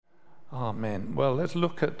Amen. Well, let's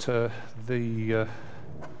look at the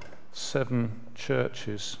 7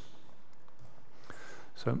 churches.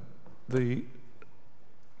 So we'll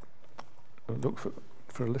look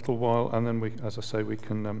for a little while, and then we, as I say, we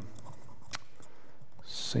can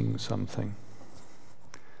sing something.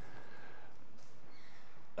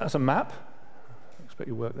 As a map, I expect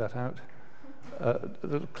you work that out.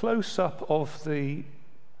 The close-up of the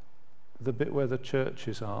bit where the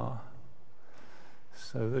churches are.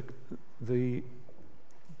 So the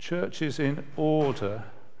churches in order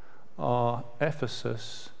are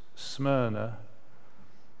Ephesus, Smyrna,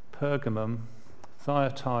 Pergamum,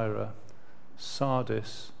 Thyatira,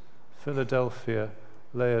 Sardis, Philadelphia,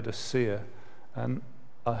 Laodicea. And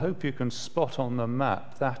I hope you can spot on the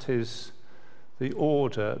map that is the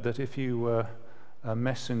order that if you were a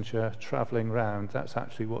messenger travelling round, that's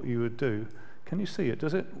actually what you would do. Can you see it?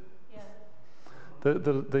 Does it? Yeah.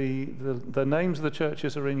 The names of the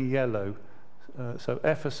churches are in yellow. So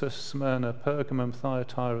Ephesus, Smyrna, Pergamum,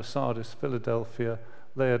 Thyatira, Sardis, Philadelphia,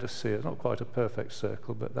 Laodicea. It's not quite a perfect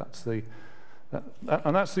circle, but that's the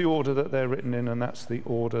order that they're written in, and that's the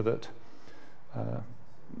order that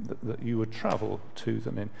you would travel to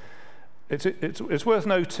them in. It's worth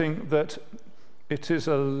noting that it is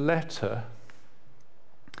a letter.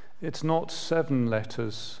 It's not 7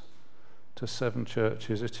 letters to 7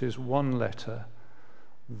 churches. It is one letter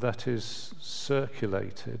that is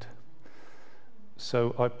circulated.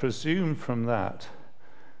 So I presume from that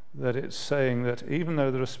it's saying that even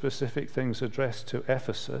though there are specific things addressed to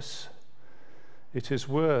Ephesus, it is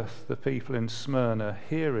worth the people in Smyrna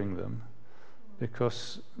hearing them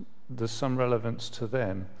because there's some relevance to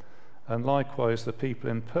them. And likewise, the people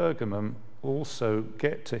in Pergamum also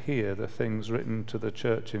get to hear the things written to the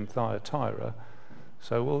church in Thyatira.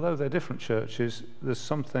 So although they're different churches, there's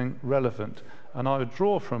something relevant. And I would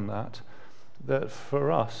draw from that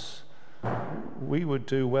for us, we would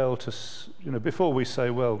do well to, before we say,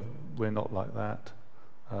 well, we're not like that,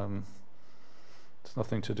 it's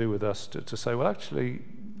nothing to do with us, to say, well, actually,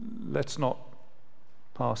 let's not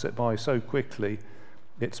pass it by so quickly.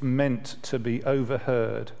 It's meant to be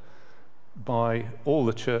overheard by all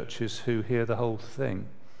the churches who hear the whole thing.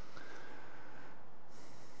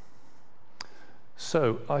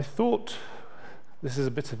 So I thought this is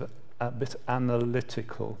a bit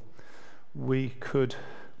analytical. We could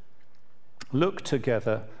look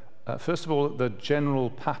together, first of all, at the general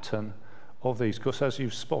pattern of these, because as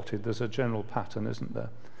you've spotted, there's a general pattern, isn't there?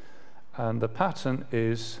 And the pattern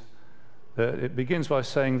is that it begins by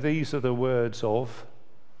saying, these are the words of,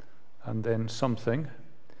 and then something,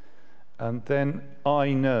 and then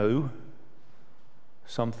I know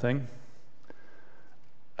something,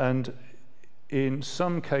 and in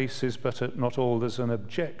some cases, but not all, there's an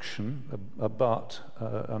objection, a but,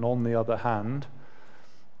 and on the other hand,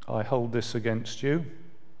 I hold this against you.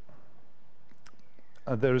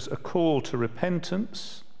 There is a call to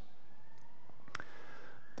repentance.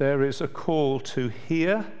 There is a call to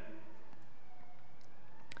hear.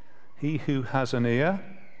 He who has an ear,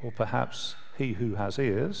 or perhaps he who has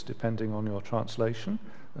ears, depending on your translation.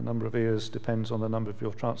 The number of ears depends on the number of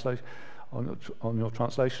your translation. On your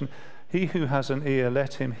translation. He who has an ear,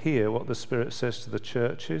 let him hear what the Spirit says to the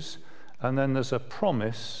churches. And then there's a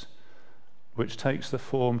promise which takes the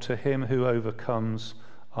form, to him who overcomes,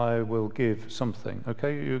 I will give something.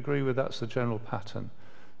 Okay, you agree with that's the general pattern.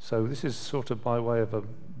 So this is sort of by way of a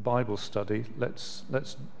Bible study. Let's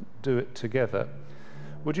do it together.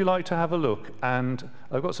 Would you like to have a look? And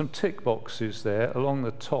I've got some tick boxes there along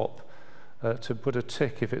the top to put a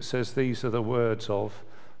tick if it says these are the words of,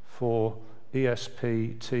 for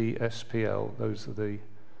ESP, TSPL. Those are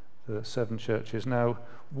the 7 churches. Now,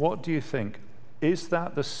 what do you think? Is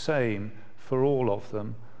that the same for all of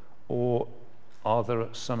them, or are there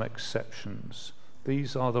some exceptions?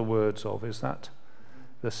 These are the words of. Is that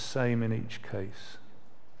the same in each case?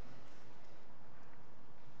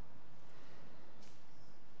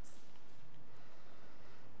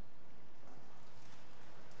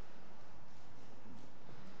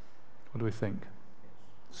 What do we think?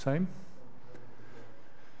 Same?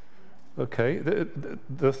 Okay,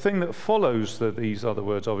 the thing that follows these are the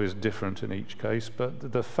words of is different in each case,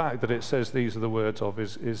 but the fact that it says these are the words of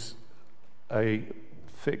is a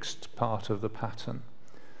fixed part of the pattern.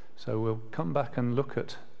 So we'll come back and look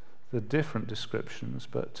at the different descriptions,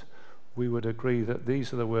 but we would agree that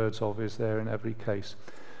these are the words of is there in every case.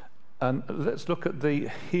 And let's look at the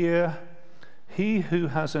hear. He who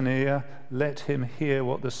has an ear, let him hear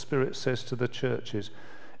what the Spirit says to the churches.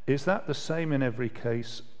 Is that the same in every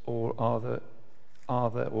case, or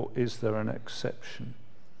or is there an exception?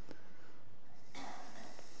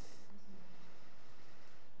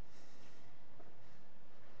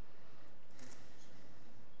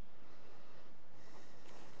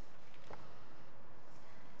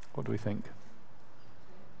 What do we think?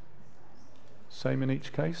 Same in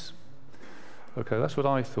each case? Okay, that's what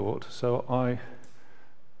I thought. So I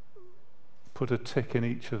put a tick in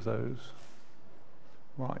each of those.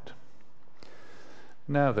 Right.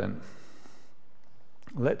 Now then,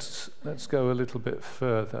 let's go a little bit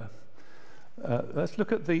further. Let's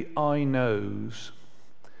look at the I knows.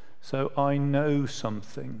 So I know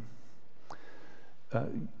something.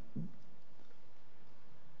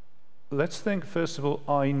 Let's think, first of all,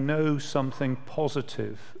 I know something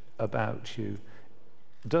positive about you.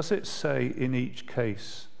 Does it say in each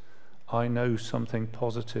case, I know something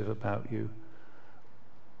positive about you?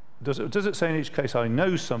 Does it say in each case, I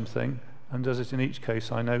know something, and does it in each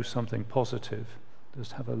case, I know something positive?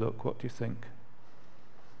 Just have a look. What do you think?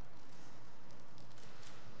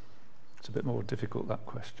 It's a bit more difficult, that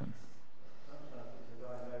question.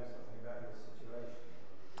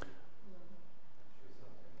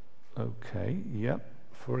 Okay, yep.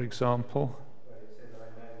 For example? Well, it says, I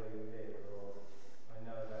know where you live, or I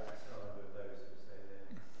know about the slander of those who say they're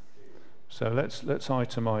Jews. So let's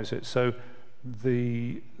itemize it. So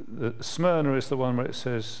the Smyrna is the one where it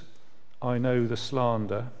says, I know the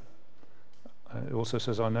slander. It also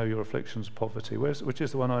says, I know your afflictions, poverty. Which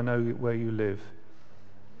is the one I know where you live?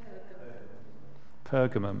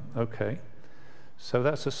 Pergamum. Okay. So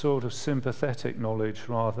that's a sort of sympathetic knowledge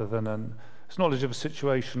rather than it's knowledge of a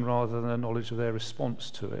situation rather than a knowledge of their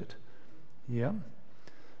response to it. Yeah.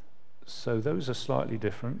 So those are slightly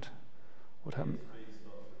different. What happened?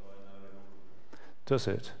 Does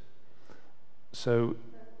it? So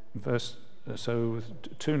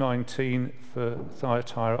 2:19 for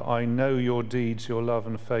Thyatira, I know your deeds, your love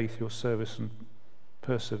and faith, your service and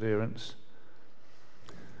perseverance.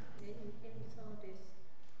 In Sardis,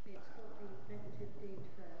 it's got the negative deed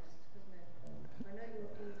first, hasn't it? I know your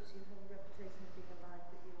deeds, you have a reputation of being alive,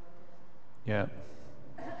 but you are dead.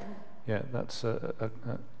 Yeah. Yeah, that's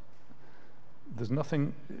there's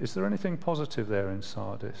nothing. Is there anything positive there in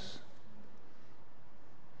Sardis?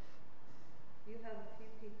 You have a few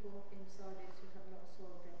people in Sardis who have not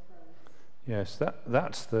soiled their clothes. Yes,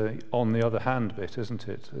 that's the on the other hand bit, isn't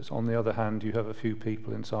it? It's on the other hand, you have a few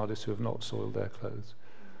people in Sardis who have not soiled their clothes.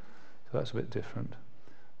 So that's a bit different.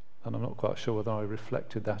 And I'm not quite sure whether I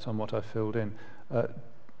reflected that on what I filled in.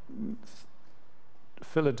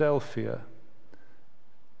 Philadelphia,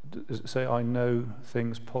 does it say, I know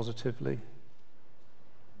things positively?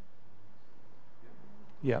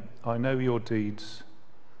 Yeah, I know your deeds.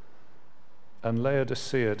 And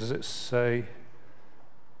Laodicea, does it say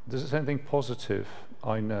anything positive?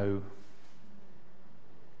 I know.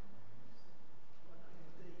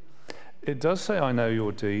 It does say, I know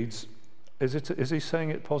your deeds. Is he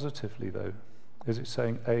saying it positively, though? Is it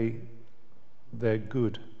saying, they're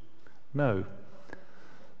good? No.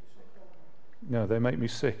 No, they make me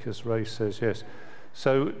sick, as Ray says, yes.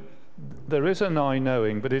 So there is an I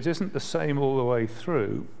knowing, but it isn't the same all the way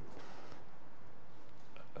through.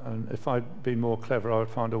 And if I'd been more clever, I would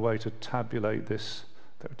find a way to tabulate this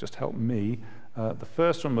that would just help me. The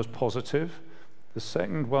first one was positive. The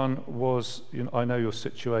second one was, I know your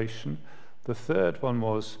situation. The third one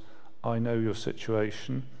was, I know your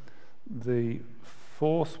situation. The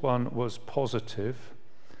fourth one was positive.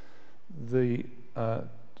 The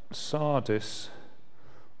Sardis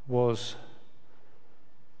was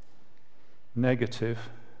negative.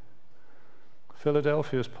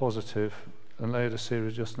 Philadelphia is positive, and Laodicea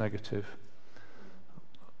is just negative.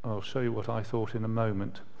 I'll show you what I thought in a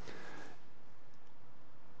moment.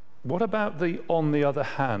 What about the on the other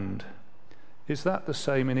hand? Is that the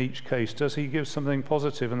same in each case? Does he give something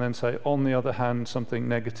positive and then say, on the other hand, something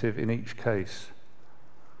negative in each case?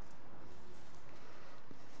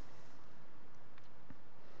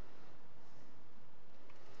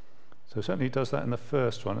 So certainly he does that in the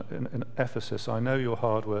first one, in Ephesus. I know your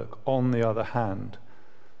hard work. On the other hand,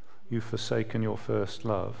 you've forsaken your first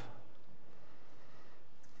love.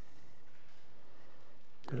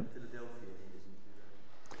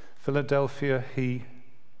 Philadelphia, he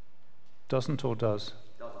doesn't or does?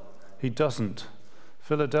 He doesn't.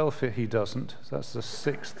 Philadelphia, he doesn't. So that's the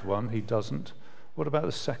sixth one, he doesn't. What about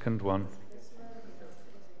the second one?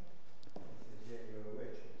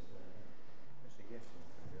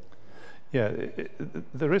 Yeah,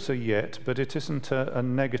 there is a yet, but it isn't a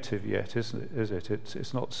negative yet, is it?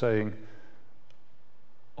 It's not saying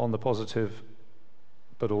on the positive,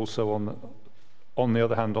 but also on the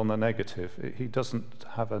other hand, on the negative. He doesn't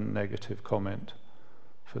have a negative comment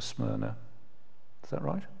for Smyrna. Is that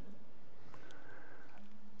right?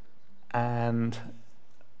 And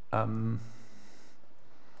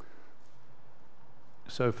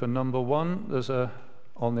so for number one, there's a,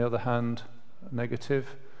 on the other hand,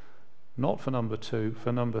 negative. Not for number 2.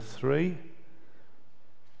 For number 3,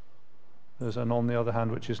 there's an on the other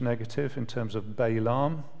hand which is negative in terms of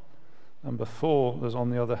Balaam. Number 4, there's on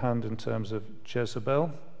the other hand in terms of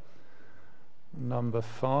Jezebel. Number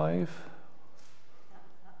 5.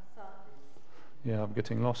 Yeah, I'm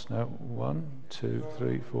getting lost now. 1, 2,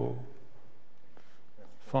 3, 4,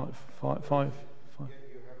 5.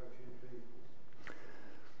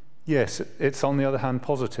 Yes, it's on the other hand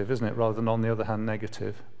positive, isn't it, rather than on the other hand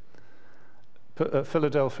negative.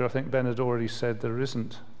 Philadelphia, I think Ben had already said there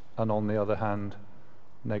isn't an on the other hand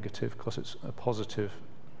negative because it's a positive.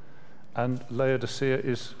 And Laodicea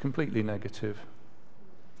is completely negative.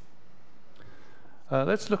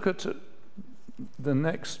 Let's look at the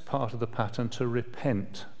next part of the pattern, to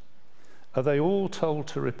repent. Are they all told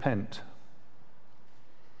to repent?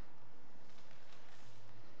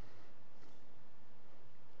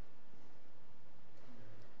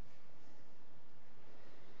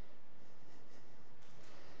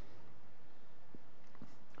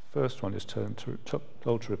 First one is told to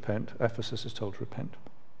repent. Ephesus is told to repent.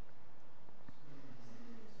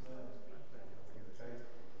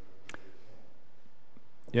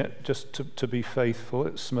 Yeah, just to be faithful.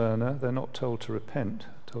 At Smyrna, they're not told to repent,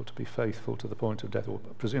 told to be faithful to the point of death, or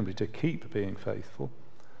presumably to keep being faithful.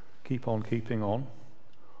 Keep on keeping on.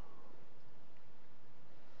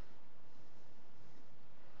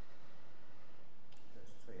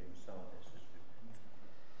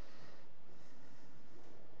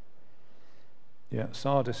 Yeah,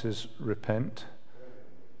 Sardis is repent.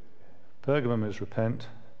 Pergamum is repent.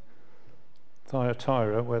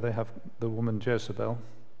 Thyatira, where they have the woman Jezebel.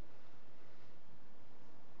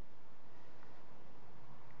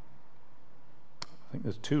 I think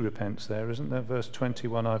there's 2 repents there, isn't there? Verse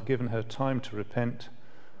 21, I've given her time to repent.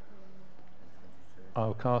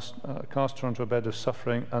 I'll cast her onto a bed of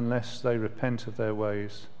suffering unless they repent of their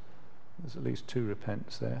ways. There's at least 2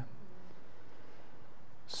 repents there.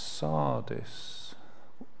 Sardis.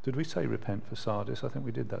 Did we say repent for Sardis? I think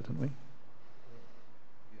we did that, didn't we?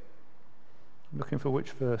 I'm looking for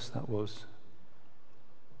which verse that was.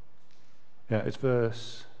 Yeah, it's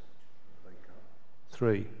verse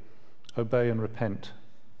 3. Obey and repent.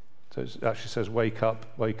 So it actually says wake up,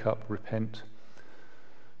 repent.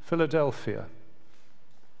 Philadelphia.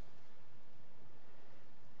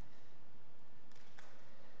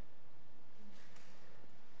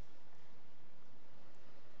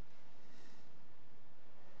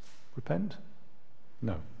 Repent?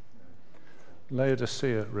 No.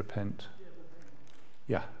 Laodicea, repent.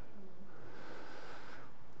 Yeah.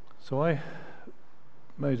 So I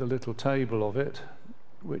made a little table of it,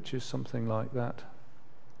 which is something like that.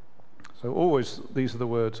 So always these are the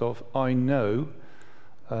words of I know.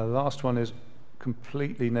 Last one is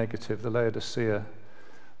completely negative, the Laodicea.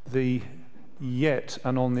 The yet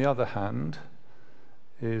and on the other hand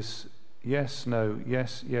is yes, no,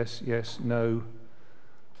 yes, yes, yes, no.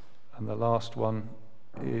 And the last one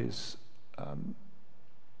is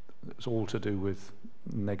it's all to do with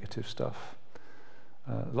negative stuff.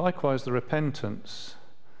 Likewise, the repentance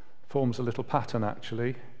forms a little pattern,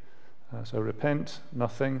 actually. So repent,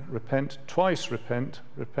 nothing, repent, twice repent,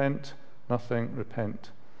 nothing, repent.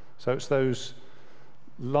 So it's those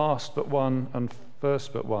last but one and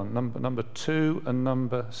first but one. Number 2 and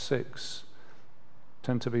number 6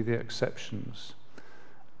 tend to be the exceptions.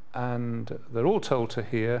 And they're all told to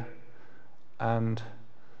hear, and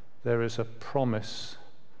there is a promise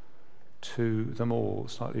to them all,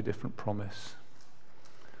 slightly different promise.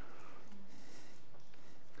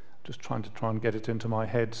 Just trying to get it into my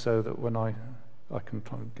head so that when I can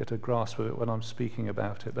try and get a grasp of it when I'm speaking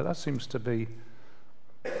about it. But that seems to be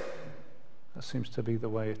the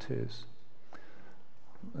way it is.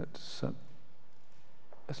 Let's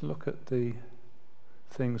look at the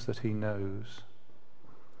things that he knows.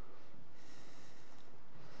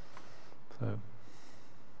 So,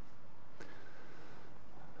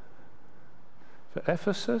 for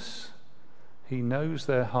Ephesus, he knows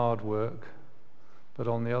their hard work, but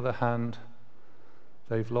on the other hand,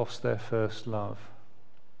 they've lost their first love.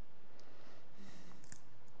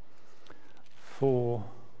 For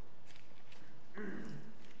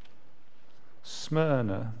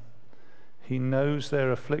Smyrna, he knows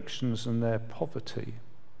their afflictions and their poverty,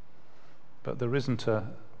 but there isn't a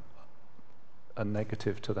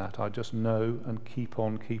negative to that. I just know and keep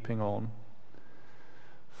on keeping on.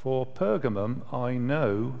 For Pergamum, I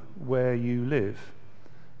know where you live,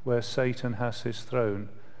 where Satan has his throne.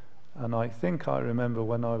 And I think I remember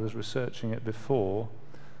when I was researching it before,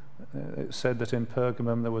 it said that in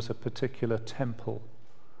Pergamum there was a particular temple,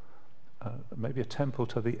 maybe a temple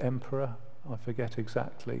to the emperor, I forget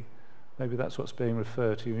exactly. Maybe that's what's being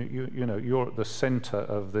referred to. You know, you're at the center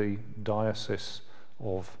of the diocese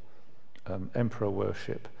of emperor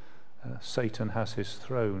worship. Satan has his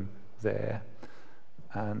throne there,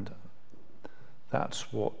 and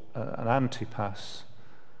that's what an Antipas,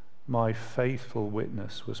 my faithful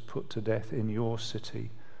witness, was put to death in your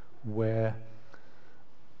city, where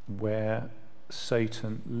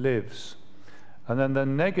Satan lives. And then the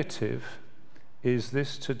negative is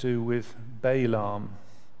this to do with Balaam.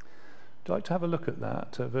 I'd like to have a look at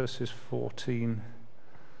that, verses 14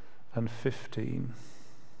 and 15.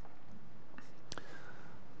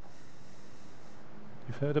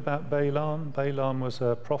 You've heard about Balaam? Balaam was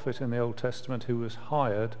a prophet in the Old Testament who was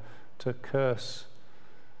hired to curse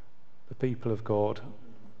the people of God.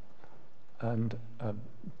 And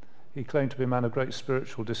he claimed to be a man of great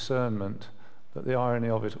spiritual discernment, but the irony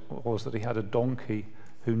of it was that he had a donkey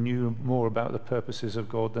who knew more about the purposes of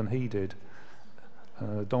God than he did.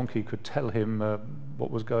 The donkey could tell him what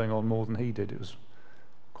was going on more than he did. It was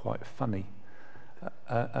quite funny.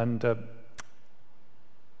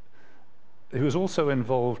 He was also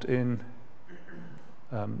involved in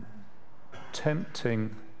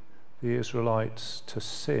tempting the Israelites to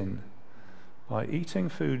sin by eating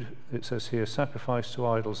food, it says here, sacrificed to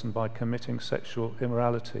idols, and by committing sexual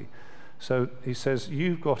immorality. So he says,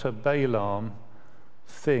 you've got a Balaam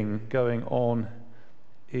thing going on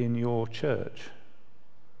in your church,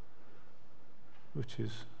 which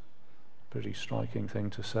is a pretty striking thing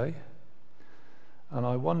to say. And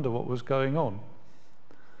I wonder what was going on.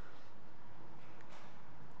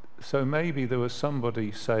 So maybe there was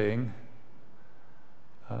somebody saying,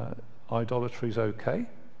 idolatry's okay.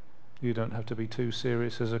 You don't have to be too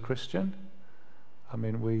serious as a Christian. I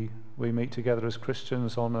mean, we meet together as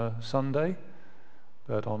Christians on a Sunday,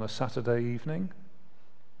 but on a Saturday evening,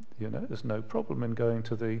 there's no problem in going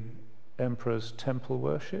to the emperor's temple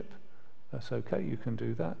worship. That's okay, you can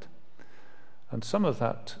do that. And some of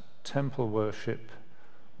that temple worship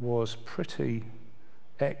was pretty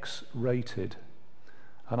X-rated.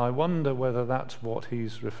 And I wonder whether that's what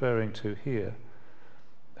he's referring to here.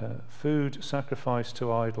 Food sacrificed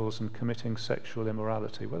to idols and committing sexual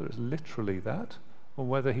immorality, whether it's literally that, or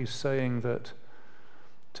whether he's saying that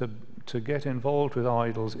to get involved with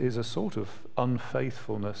idols is a sort of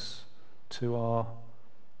unfaithfulness to our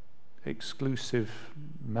exclusive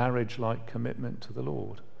marriage-like commitment to the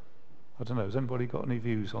Lord. I don't know, has anybody got any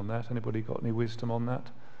views on that? Anybody got any wisdom on that?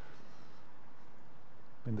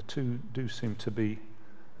 I mean, the two do seem to be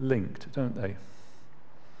linked, don't they?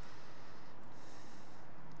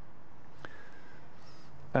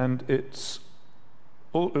 And it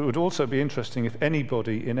would also be interesting if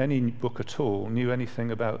anybody in any book at all knew anything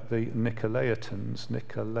about the Nicolaitans.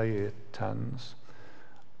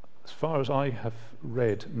 As far as I have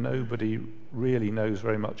read, nobody really knows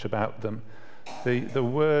very much about them. The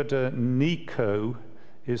word Nico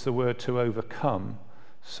is the word to overcome.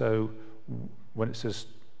 So when it says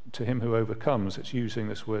to him who overcomes, it's using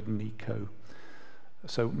this word Nico.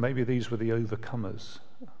 So maybe these were the overcomers,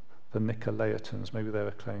 the Nicolaitans. Maybe they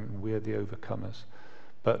were claiming we're the overcomers.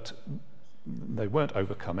 But they weren't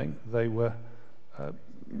overcoming. They were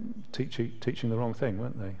teaching the wrong thing,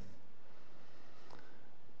 weren't they?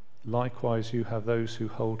 Likewise, you have those who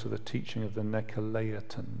hold to the teaching of the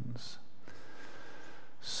Nicolaitans.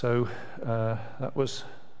 So that was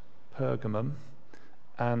Pergamum.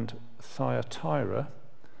 And Thyatira,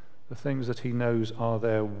 the things that he knows are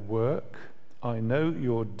their work. I know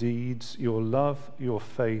your deeds, your love, your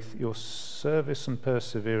faith, your service and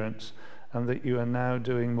perseverance, and that you are now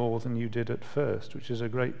doing more than you did at first, which is a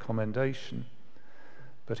great commendation.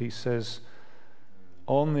 But he says,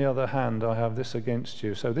 on the other hand, I have this against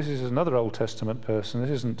you. So this is another Old Testament person.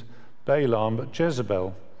 This isn't Balaam, but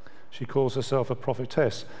Jezebel. She calls herself a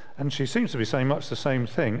prophetess, and she seems to be saying much the same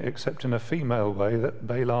thing, except in a female way that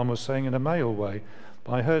Balaam was saying in a male way.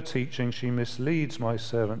 By her teaching, she misleads my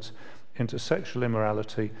servants into sexual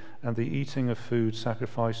immorality and the eating of food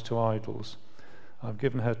sacrificed to idols. I've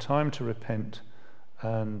given her time to repent,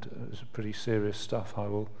 and it's pretty serious stuff. I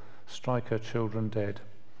will strike her children dead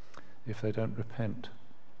if they don't repent.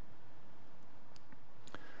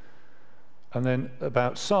 And then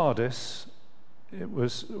about Sardis, it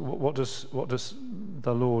was, what does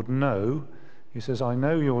the Lord know? He says, I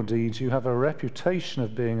know your deeds. You have a reputation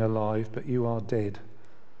of being alive, but you are dead.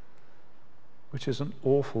 Which is an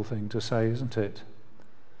awful thing to say, isn't it?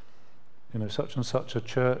 Such and such a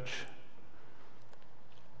church,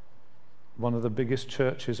 one of the biggest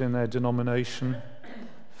churches in their denomination,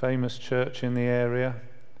 famous church in the area,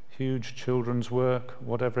 huge children's work,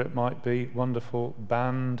 whatever it might be, wonderful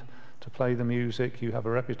band to play the music. You have a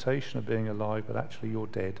reputation of being alive, but actually you're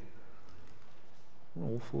dead. An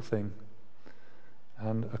awful thing.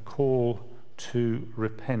 And a call to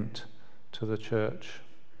repent to the church.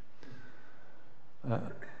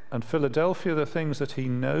 And Philadelphia, the things that he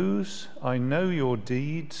knows, I know your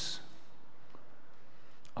deeds.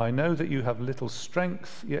 I know that you have little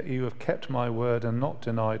strength, yet you have kept my word and not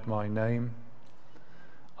denied my name.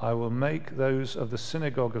 I will make those of the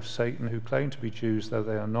synagogue of Satan who claim to be Jews, though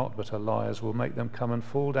they are not but are liars, will make them come and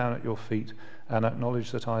fall down at your feet and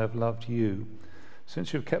acknowledge that I have loved you.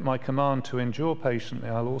 Since you have kept my command to endure patiently,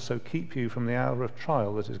 I'll also keep you from the hour of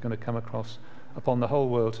trial that is going to come upon the whole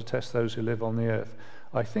world to test those who live on the earth.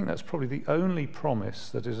 I think that's probably the only promise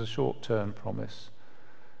that is a short-term promise.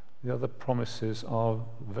 The other promises are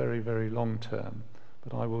very, very long-term.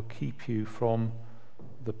 But I will keep you from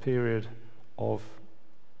the period of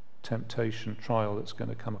temptation, trial that's going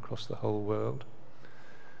to come across the whole world.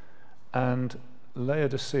 And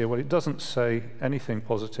Laodicea, well, it doesn't say anything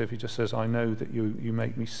positive. He just says, I know that you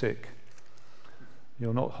make me sick.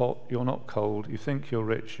 You're not hot, you're not cold. You think you're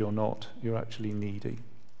rich, you're not. You're actually needy.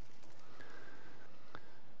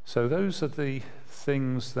 So those are the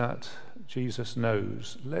things that Jesus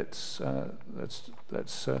knows. Let's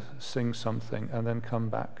sing something and then come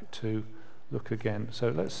back to look again. So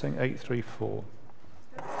let's sing 834.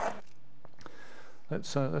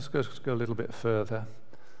 Let's go a little bit further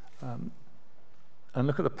and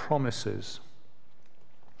look at the promises.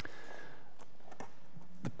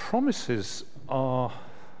 The promises are,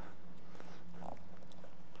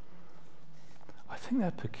 I think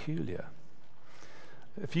they're peculiar.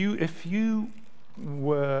 If you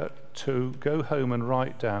were to go home and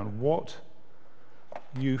write down what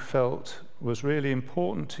you felt was really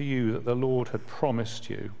important to you that the Lord had promised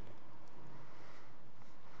you,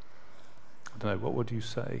 I don't know, what would you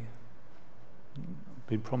say?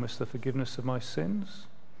 Been promised the forgiveness of my sins?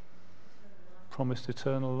 Promised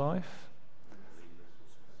eternal life?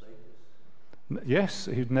 Yes,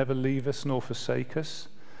 he'd never leave us nor forsake us.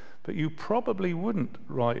 But you probably wouldn't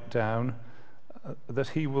write down that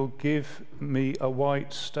he will give me a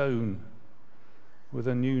white stone with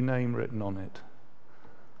a new name written on it.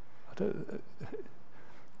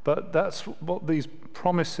 But that's what these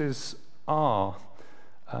promises are.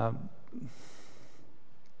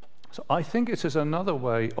 So I think it is another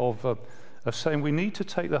way of saying we need to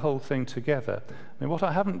take the whole thing together. I mean, what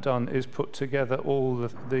I haven't done is put together all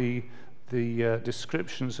the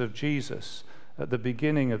descriptions of Jesus at the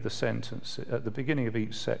beginning of the sentence, at the beginning of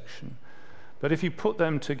each section. But if you put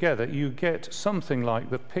them together, you get something like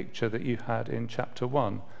the picture that you had in chapter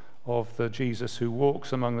 1 of the Jesus who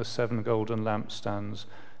walks among the 7 golden lampstands,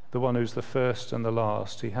 the one who's the first and the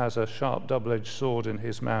last. He has a sharp double-edged sword in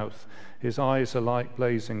his mouth. His eyes are like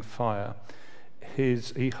blazing fire.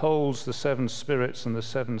 He holds the 7 spirits and the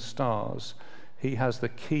 7 stars. He has the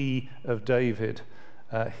key of David.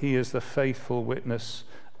 He is the faithful witness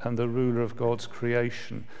and the ruler of God's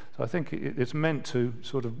creation. So I think it's meant to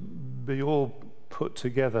sort of be all put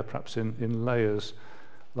together, perhaps in layers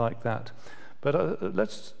like that. But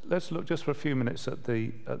let's look just for a few minutes at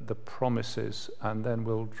the promises, and then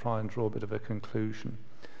we'll try and draw a bit of a conclusion.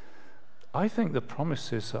 I think the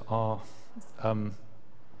promises are,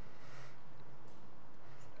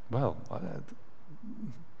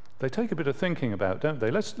 they take a bit of thinking about, don't they?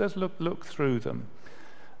 Let's look through them.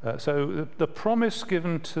 So the promise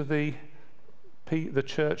given to the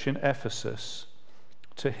church in Ephesus,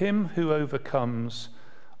 to him who overcomes,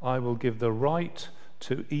 I will give the right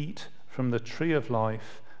to eat from the tree of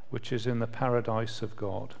life, which is in the paradise of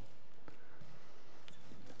God.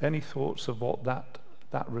 Any thoughts of what that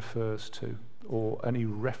refers to, or any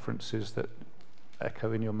references that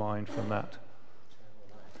echo in your mind from that?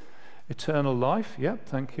 Eternal life, yep,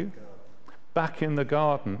 thank you. Back in the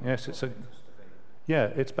garden, yes,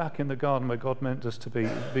 it's back in the garden where God meant us to be,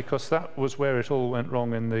 because that was where it all went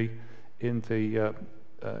wrong in the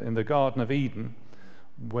Garden of Eden,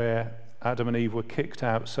 where Adam and Eve were kicked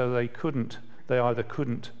out, so they either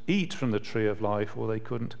couldn't eat from the tree of life, or they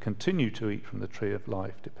couldn't continue to eat from the tree of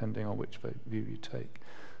life, depending on which view you take.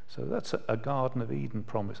 So that's a Garden of Eden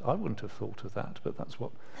promise. I wouldn't have thought of that, but that's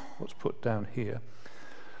what's put down here.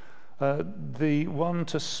 The one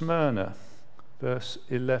to Smyrna, verse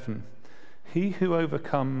 11. He who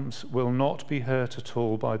overcomes will not be hurt at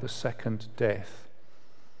all by the second death.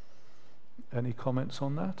 Any comments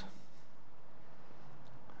on that?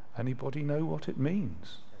 Anybody know what it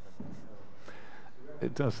means?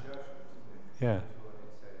 It does. Yeah.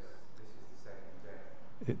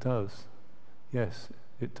 It does. Yes,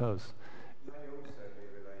 it does. It may also be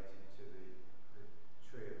related to the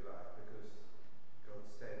tree of life, because God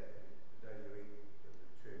said, the day you eat of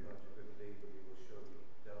the tree of knowledge of good and evil, you will surely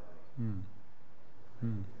die.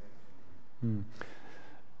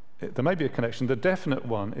 there may be a connection. The definite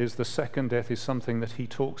one is the second death is something that he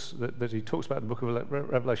talks about in the book of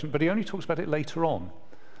Revelation, but he only talks about it later on.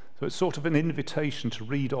 So it's sort of an invitation to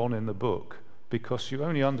read on in the book, because you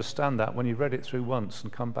only understand that when you read it through once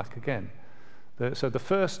and come back again. So the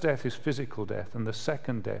first death is physical death, and the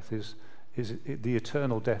second death is the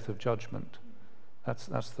eternal death of judgment. That's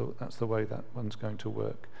the way that one's going to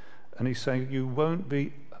work. And he's saying you won't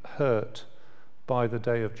be hurt by the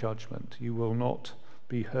day of judgment. You will not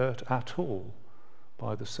be hurt at all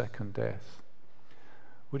by the second death.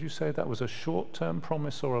 Would you say that was a short-term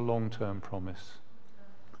promise or a long-term promise?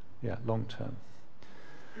 Yeah, long-term.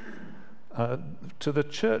 To the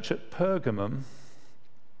church at Pergamum,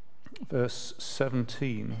 verse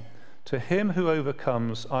 17, to him who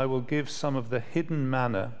overcomes, I will give some of the hidden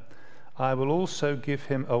manna. I will also give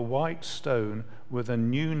him a white stone with a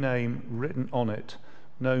new name written on it,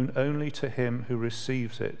 known only to him who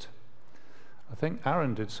receives it. I think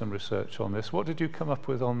Aaron did some research on this. What did you come up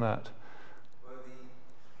with on that? Well,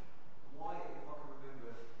 why, if I can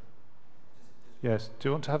remember, Yes, do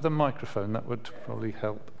you want to have the microphone? That would probably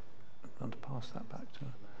help. I want to pass that back to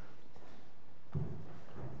her.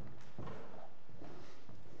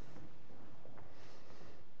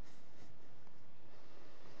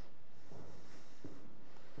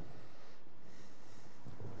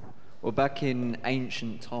 Well, back in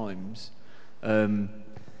ancient times,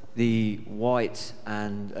 the white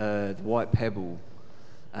pebble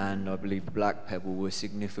and I believe the black pebble were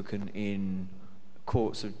significant in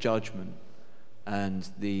courts of judgment, and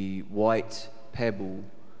the white pebble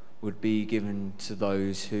would be given to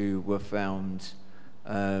those who were found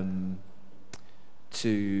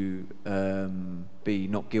to be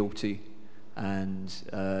not guilty, and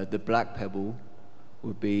the black pebble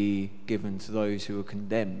would be given to those who were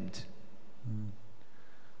condemned.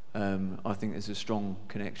 I think there's a strong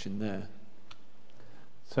connection there.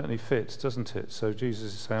 Certainly fits, doesn't it? So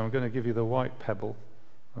Jesus is saying, I'm going to give you the white pebble,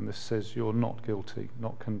 and this says you're not guilty,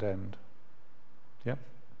 not condemned. Yeah?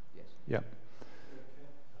 Yes. Yeah. is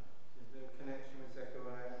there a connection with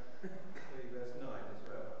Zechariah 3 verse 9 as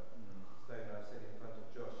well? Stone I've set in front of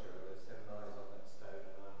Joshua, there's 7 eyes on that stone,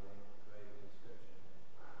 and I'm the engraved inscription.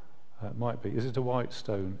 It might be. Is it a white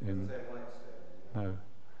stone? Is there a white stone? No,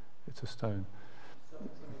 it's a stone.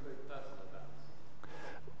 Something very personal about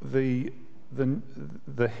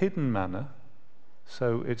The hidden manna,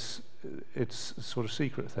 so it's a sort of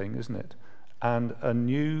secret thing, isn't it? And a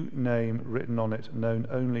new name written on it, known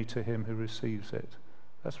only to him who receives it.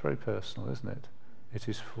 That's very personal, isn't it? It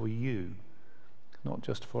is for you, not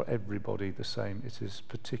just for everybody the same. It is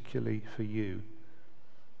particularly for you.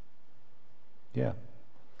 Yeah.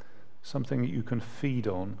 Something that you can feed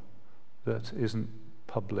on that isn't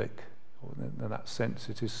public. In that sense,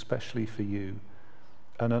 it is specially for you.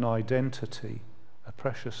 And an identity, a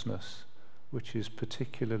preciousness, which is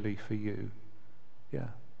particularly for you. Yeah,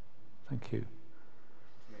 thank you. To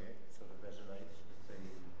me, it sort of resonates with the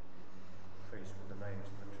priest with the names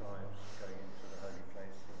of the tribes going into the holy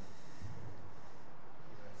place. And,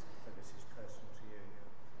 so this is personal to you.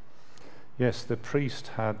 Yes, the priest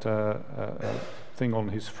had a thing on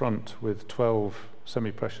his front with 12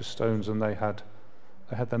 semi-precious stones, and they had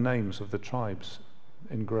the names of the tribes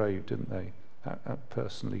engraved, didn't they?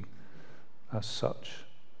 Personally, as such.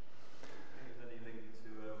 Is any link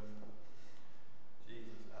to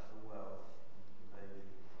Jesus at the well, the baby,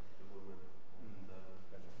 the woman, and his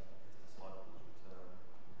disciples return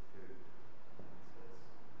with food, and he says,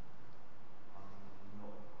 I'm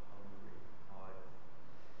not hungry,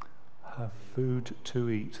 Have food to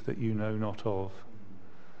eat that you know not of.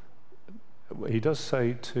 He does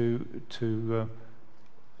say to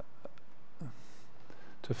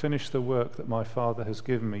finish the work that my Father has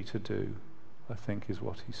given me to do, I think is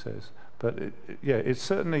what he says. But it's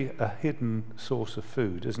certainly a hidden source of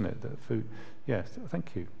food, isn't it? That food. Yes,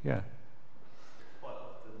 thank you. Yeah. quite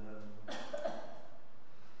often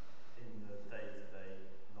in the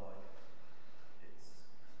day-to-day life, it's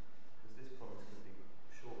because this promise can be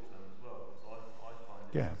short-term as well. Because I find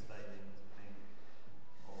it Yeah. sustaining to think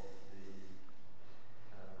of the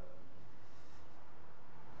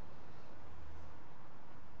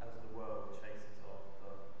as the world chases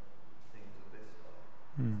after things of this life,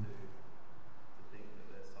 to think that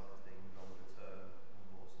there's something longer term and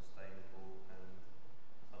more sustainable and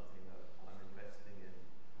something that I'm investing in,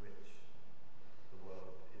 which the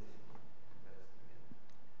world isn't investing in.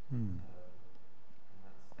 And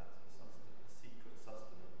that's a secret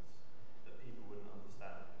sustenance that people wouldn't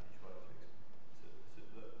understand if you tried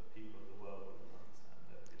that people of the world wouldn't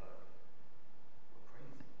understand. They'd be like, you're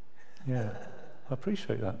crazy. Yeah. I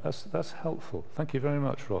appreciate that. That's helpful. Thank you very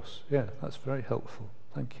much, Ross. Yeah, that's very helpful.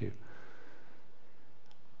 Thank you.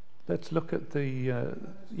 Let's look at the,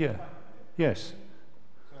 yeah, yes.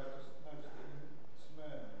 So I just noticed that in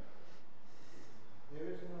Smyrna, there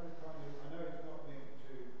is another kind of, I know it's not linked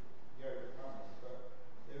to the overcomers, but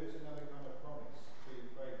there is another kind of promise: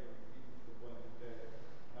 be faithful even to the point of death,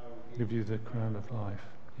 and I will Give you the crown of life.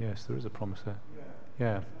 Yes, there is a promise there. Yeah.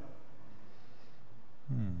 Yeah.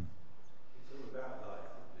 Hmm. It's all about life,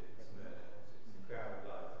 isn't it? Smyrna. It's the crown of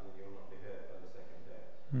life, and you'll not be hurt by the second death.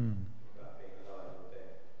 Hmm. About being alive or dead.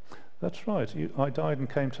 That's right. I died and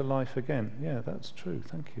came to life again. Yeah, that's true.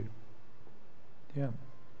 Thank you. Yeah.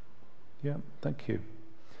 Yeah, thank you.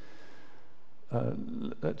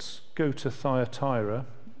 Let's go to Thyatira.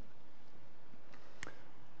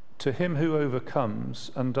 To him who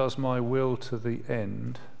overcomes and does my will to the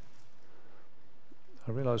end.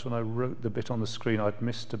 I realised when I wrote the bit on the screen I'd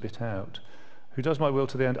missed a bit out. Who does my will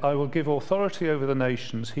to the end, I will give authority over the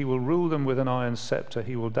nations. He will rule them with an iron scepter.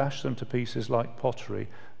 He will dash them to pieces like pottery.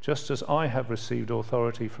 Just as I have received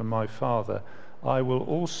authority from my Father, I will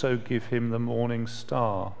also give him the morning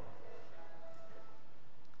star.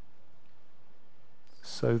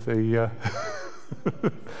 So the...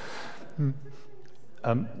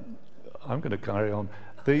 I'm going to carry on.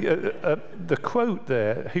 The quote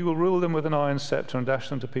there, he will rule them with an iron scepter and dash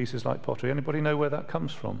them to pieces like pottery. Anybody know where that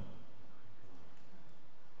comes from?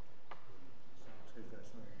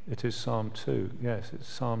 It is Psalm 2. Yes, it's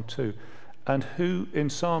Psalm 2. And who in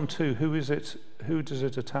Psalm 2, who is it? Who does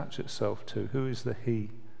it attach itself to? Who is the he?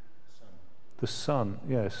 The Son.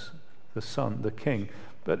 Yes, the Son, the King.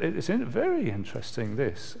 But it's very interesting,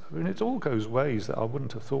 this. I mean, it all goes ways that I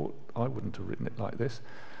wouldn't have written it like this.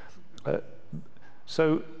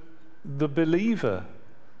 So the believer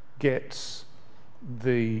gets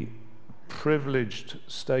the privileged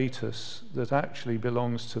status that actually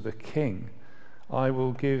belongs to the King. I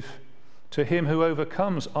will give to him who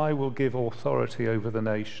overcomes, I will give authority over the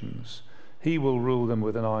nations. He will rule them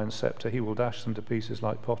with an iron scepter. He will dash them to pieces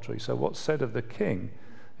like pottery. So what's said of the King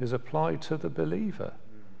is applied to the believer.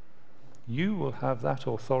 You will have that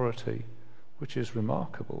authority, which is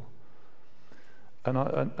remarkable.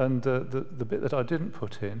 And the bit that I didn't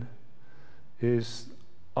put in is,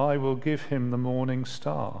 I will give him the morning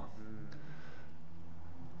star.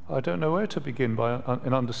 I don't know where to begin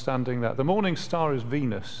in understanding that. The morning star is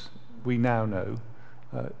Venus, we now know,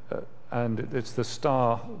 and it's the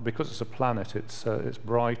star, because it's a planet, it's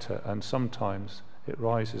brighter, and sometimes it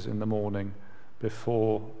rises in the morning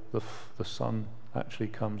before the sun actually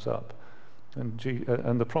comes up. And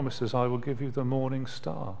the promise is, I will give you the morning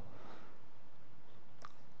star.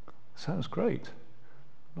 Sounds great.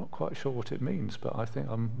 Not quite sure what it means, but I think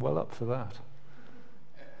I'm well up for that.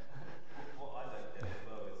 What I don't get as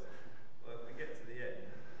well is, well, we get to the end,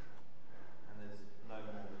 and there's no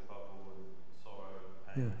more trouble and sorrow and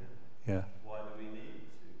pain. Yeah. Why do we need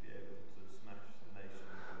to be able to smash the nation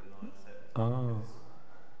with an iron scepter? Oh.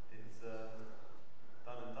 It's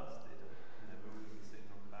done and dusted. We're all going to be sitting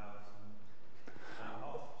on clouds and playing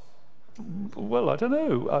harps. Well, I don't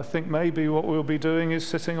know. I think maybe what we'll be doing is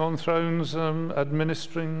sitting on thrones,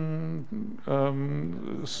 administering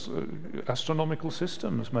astronomical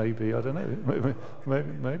systems, maybe. I don't know.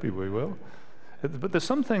 Maybe we will. But there's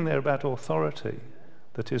something there about authority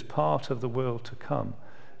that is part of the world to come.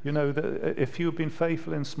 You know, that if you've been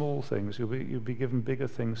faithful in small things, you'll be given bigger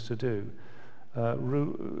things to do.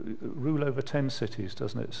 Rule over 10 cities,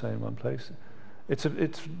 doesn't it say in one place?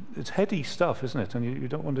 It's heady stuff, isn't it? And you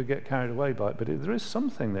don't want to get carried away by it. But there is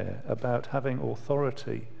something there about having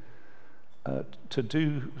authority to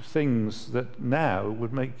do things that now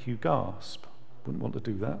would make you gasp. Wouldn't want to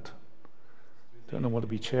do that. Don't want to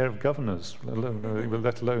be chair of governors, let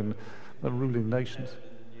alone ruling nations.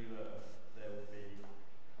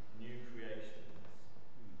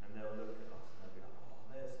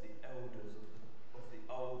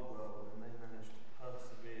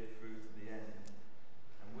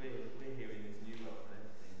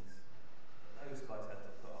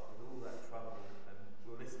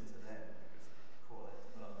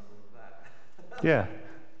 Yeah,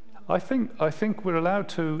 I think we're allowed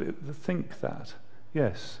to think that.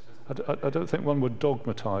 Yes, I don't think one would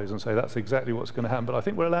dogmatise and say that's exactly what's going to happen, but I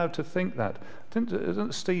think we're allowed to think that.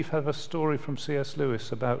 Doesn't Steve have a story from C.S.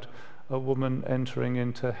 Lewis about a woman entering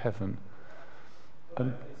into heaven?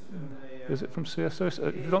 And is it from C.S. Lewis?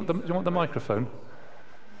 Do you want the microphone?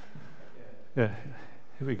 Yeah,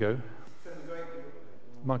 here we go.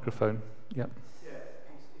 Microphone. Yeah.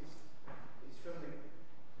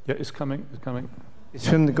 Yeah, it's coming. It's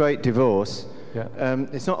from The Great Divorce. Yeah.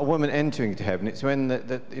 It's not a woman entering to heaven. It's when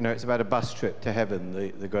it's about a bus trip to heaven.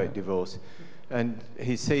 The Great Divorce, and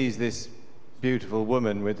he sees this beautiful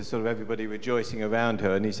woman with the sort of everybody rejoicing around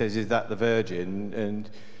her, and he says, "Is that the Virgin?"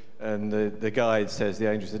 And the guide says, the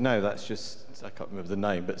angel says, "No, that's just, I can't remember the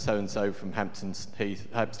name, but so and so from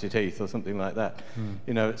Hampstead Heath or something like that."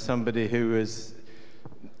 You know, it's somebody who was,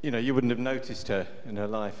 you know, you wouldn't have noticed her in her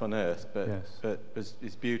life on earth, but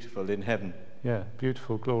is beautiful in heaven. Yeah,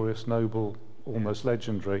 beautiful, glorious, noble, almost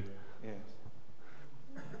legendary. Yes.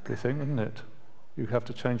 Good thing, isn't it? You have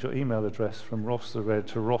to change your email address from Ross the Red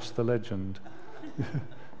to Ross the Legend.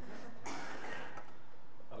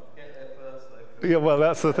 Yeah, well,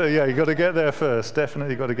 that's the thing. Yeah, you've got to get there first.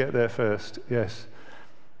 Definitely got to get there first. Yes.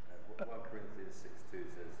 1 Corinthians 6:2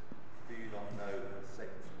 says, "Do you not know that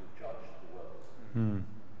Satan will judge the world?"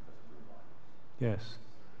 Yes.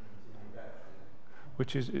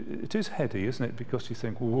 Which is, it is heady, isn't it? Because you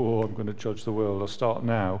think, whoa, I'm going to judge the world. I'll start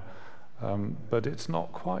now. But it's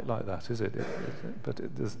not quite like that, is it?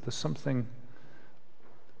 There's something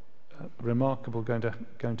remarkable going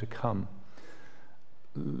to come.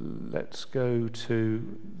 Let's go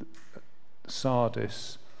to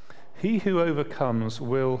Sardis. "He who overcomes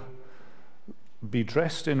will be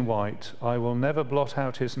dressed in white. I will never blot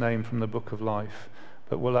out his name from the book of life,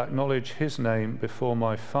 but will acknowledge his name before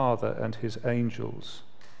my Father and his angels."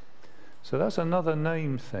 So that's another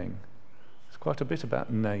name thing. There's quite a bit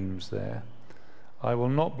about names there. "I will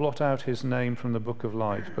not blot out his name from the book of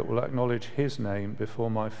life, but will acknowledge his name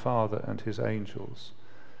before my Father and his angels."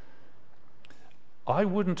 I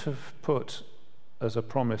wouldn't have put as a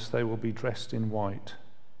promise they will be dressed in white.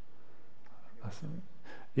 I think,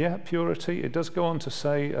 yeah, purity. It does go on to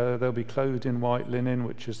say they'll be clothed in white linen,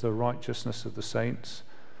 which is the righteousness of the saints.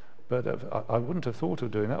 But I wouldn't have thought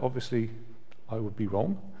of doing that. Obviously, I would be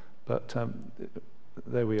wrong, but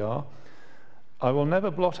there we are. "I will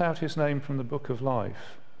never blot out his name from the book of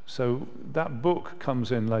life." So that book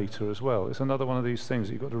comes in later as well. It's another one of these things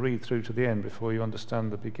that you've got to read through to the end before you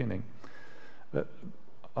understand the beginning. But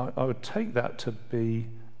I would take that to be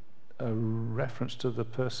a reference to the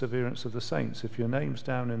perseverance of the saints. If your name's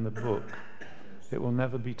down in the book, it will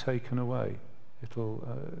never be taken away.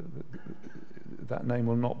 That name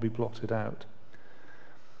will not be blotted out.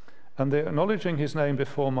 And the acknowledging his name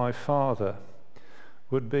before my Father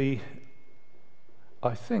would be,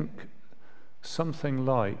 I think, something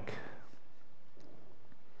like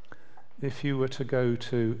if you were to go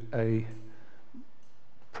to a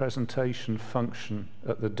presentation function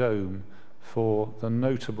at the Dome for the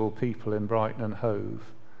notable people in Brighton and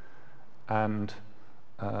Hove, and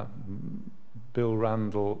Bill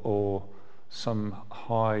Randall or some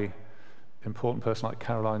high important person like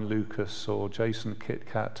Caroline Lucas or Jason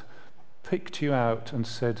Kitcat picked you out and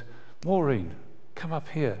said, "Maureen, come up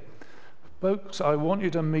here. Folks, I want you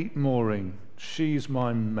to meet Maureen. She's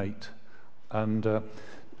my mate." And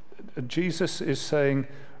Jesus is saying,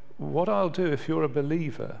 what I'll do if you're a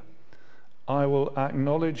believer, I will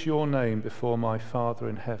acknowledge your name before my Father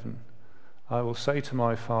in heaven. I will say to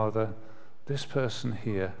my Father, this person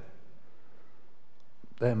here,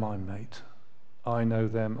 they're my mate. I know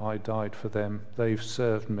them, I died for them, they've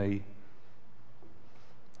served me.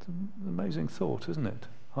 It's an amazing thought, isn't it?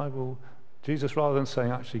 Jesus, rather than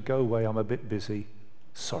saying, actually, go away, I'm a bit busy,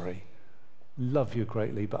 sorry, love you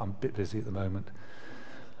greatly, but I'm a bit busy at the moment.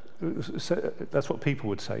 So that's what people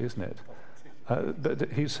would say, isn't it?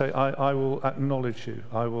 But he'd say, I will acknowledge you.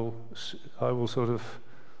 I will sort of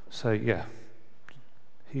say, yeah,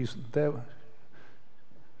 he's there.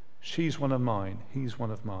 She's one of mine. He's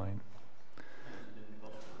one of mine.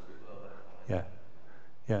 Yeah,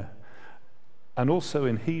 yeah. And also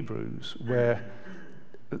in Hebrews, where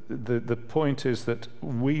the point is that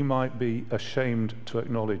we might be ashamed to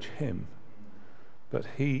acknowledge him, but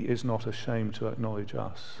he is not ashamed to acknowledge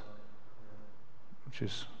us, which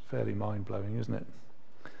is fairly mind-blowing, isn't it?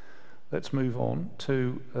 Let's move on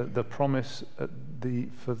to the promise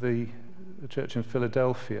for the church in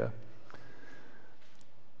Philadelphia.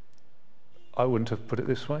 I wouldn't have put it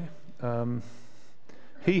this way.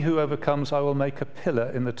 He who overcomes, I will make a pillar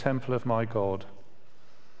in the temple of my God.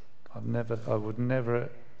 I would never,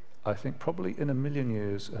 I think probably in a million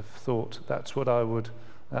years, have thought that's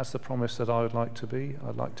the promise that I would like to be.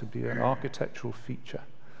 I'd like to be an architectural feature.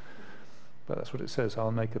 But that's what it says.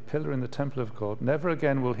 I'll make a pillar in the temple of God. Never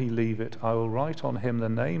again will he leave it. I will write on him the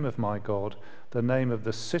name of my God, the name of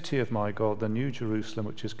the city of my God, the New Jerusalem,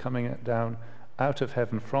 which is coming down out of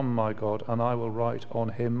heaven from my God, and I will write on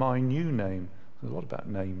him my new name. There's a lot about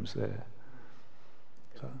names there.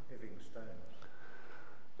 So,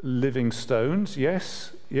 living stones,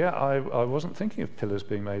 yes. Yeah, I wasn't thinking of pillars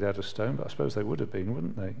being made out of stone, but I suppose they would have been,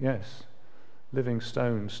 wouldn't they? Yes. Living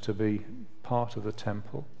stones to be part of the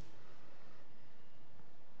temple.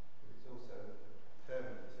 It's also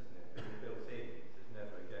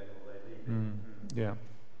Yeah.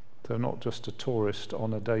 So not just a tourist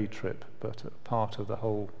on a day trip, but a part of the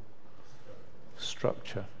whole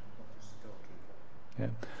structure. Yeah.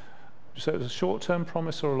 So it's a short-term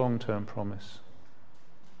promise or a long-term promise?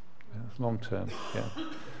 Yeah, long-term, yeah.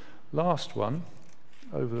 Last one,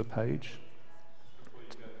 over the page. Before you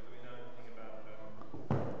go, do we know anything about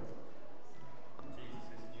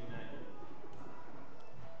Jesus' new name?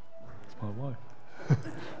 It's my wife.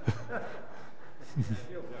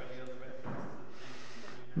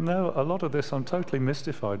 No, a lot of this I'm totally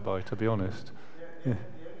mystified by, to be honest. Yeah. The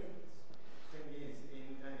only thing is,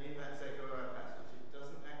 in that Zechariah passage, it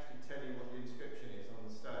doesn't actually tell you what the inscription is on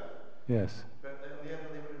the stone. Yes. But on the other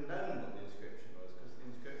hand, they would have known what the inscription was, because the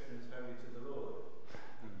inscription is holy to the Lord.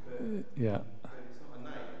 Yeah. But it's not a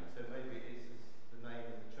name, so maybe it is the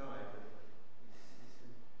name of the tribe.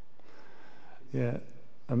 Yeah.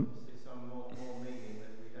 It's some more meaning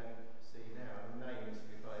that we don't see now. A name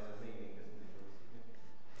signifies a meaning, doesn't it? Or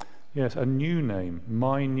significance. Yes, a new name,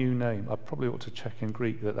 my new name. I probably ought to check in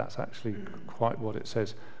Greek that that's actually quite what it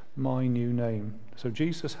says. My new name. So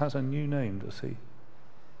Jesus has a new name, does he?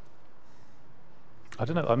 I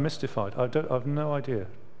don't know. I'm mystified. I've no idea,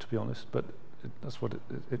 to be honest. But that's what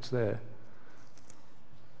it's there.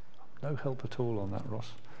 No help at all on that,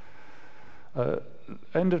 Ross.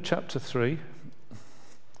 End of chapter 3.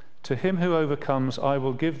 To him who overcomes, I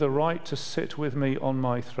will give the right to sit with me on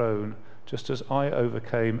my throne, just as I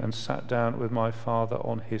overcame and sat down with my Father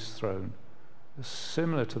on his throne. It's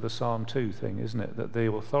similar to the Psalm 2 thing, isn't it? That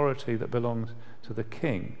the authority that belongs to the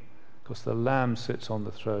king, because the Lamb sits on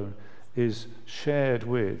the throne, is shared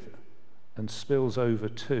with and spills over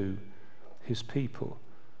to his people,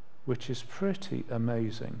 which is pretty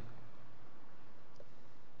amazing.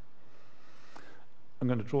 I'm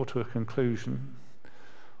going to draw to a conclusion.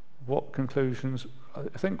 What conclusions?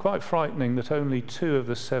 I think quite frightening that only 2 of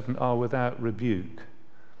the 7 are without rebuke.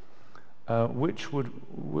 Which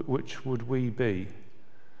would we be?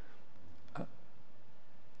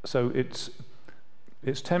 So it's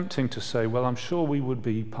tempting to say, well, I'm sure we would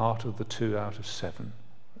be part of the 2 out of 7.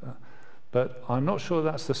 But I'm not sure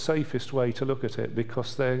that's the safest way to look at it,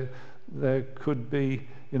 because there could be,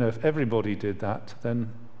 if everybody did that,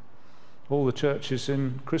 then all the churches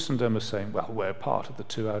in Christendom are saying, well, we're part of the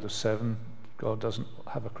 2 out of 7. God doesn't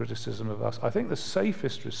have a criticism of us. I think the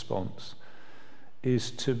safest response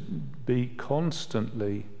is to be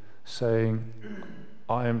constantly saying,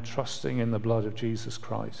 I am trusting in the blood of Jesus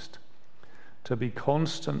Christ. To be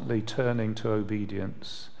constantly turning to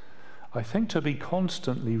obedience. I think to be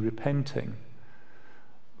constantly repenting.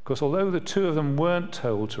 Because although the 2 of them weren't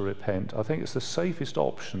told to repent, I think it's the safest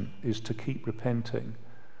option is to keep repenting.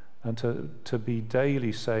 And to be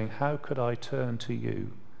daily saying, how could I turn to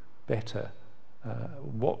you better?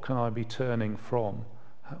 What can I be turning from?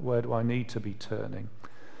 Where do I need to be turning?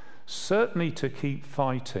 Certainly to keep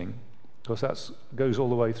fighting, because that goes all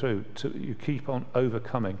the way through. You keep on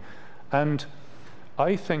overcoming. And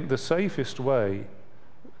I think the safest way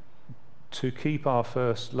to keep our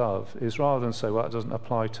first love is, rather than say, well, it doesn't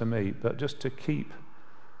apply to me, but just to keep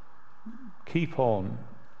on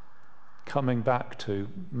coming back to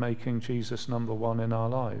making Jesus number 1 in our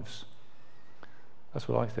lives. That's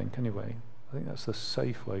what I think anyway. I think that's the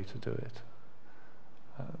safe way to do it,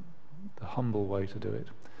 the humble way to do it.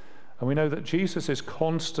 And we know that Jesus is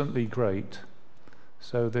constantly great,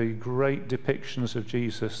 so the great depictions of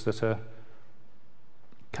Jesus that are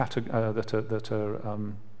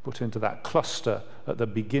put into that cluster at the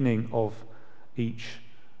beginning of each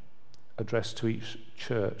address to each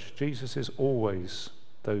church, Jesus is always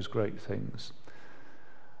those great things.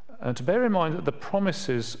 And to bear in mind that the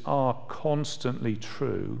promises are constantly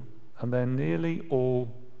true, and they're nearly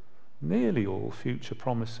all future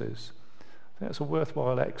promises. I think that's a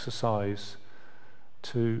worthwhile exercise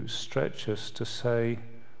to stretch us to say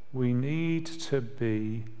we need to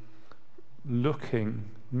be looking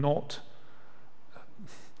not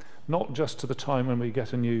just to the time when we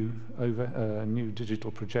get a new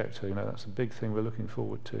digital projector. That's a big thing we're looking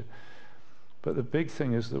forward to. But the big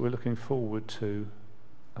thing is that we're looking forward to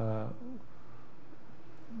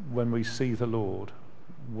when we see the Lord,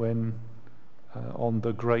 when on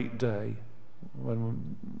the great day,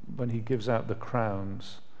 when he gives out the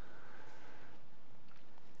crowns.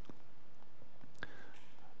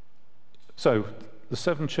 So the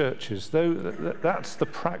 7 churches, that's the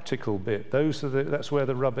practical bit. That's where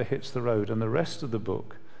the rubber hits the road, and the rest of the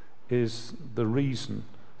book is the reason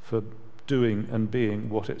for doing and being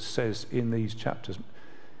what it says in these chapters.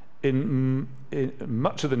 In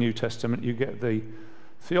much of the New Testament, you get the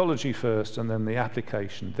theology first and then the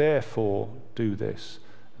application. Therefore, do this.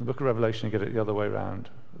 the book of Revelation, you get it the other way around.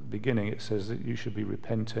 At the beginning, it says that you should be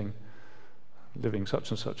repenting, living such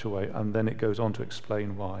and such a way, and then it goes on to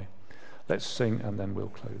explain why. Let's sing, and then we'll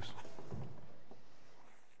close.